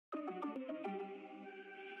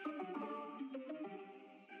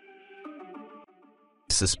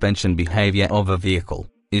Suspension behavior of a vehicle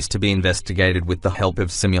is to be investigated with the help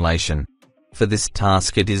of simulation. For this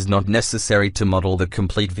task it is not necessary to model the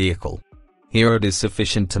complete vehicle. Here it is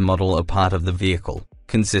sufficient to model a part of the vehicle,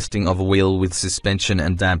 consisting of a wheel with suspension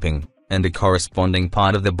and damping, and a corresponding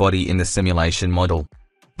part of the body in the simulation model.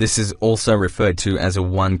 This is also referred to as a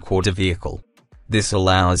one-quarter vehicle. This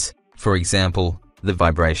allows, for example, the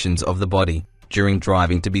vibrations of the body during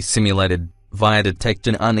driving to be simulated via detect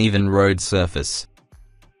an uneven road surface.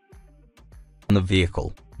 On the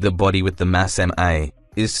vehicle, the body with the mass ma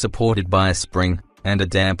is supported by a spring and a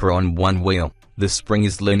damper on one wheel. The spring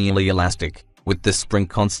is linearly elastic. With the spring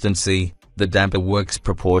constant c, the damper works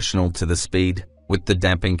proportional to the speed, with the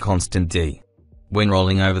damping constant d. When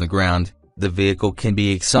rolling over the ground, the vehicle can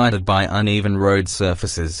be excited by uneven road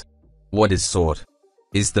surfaces. What is sought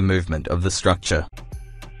is the movement of the structure.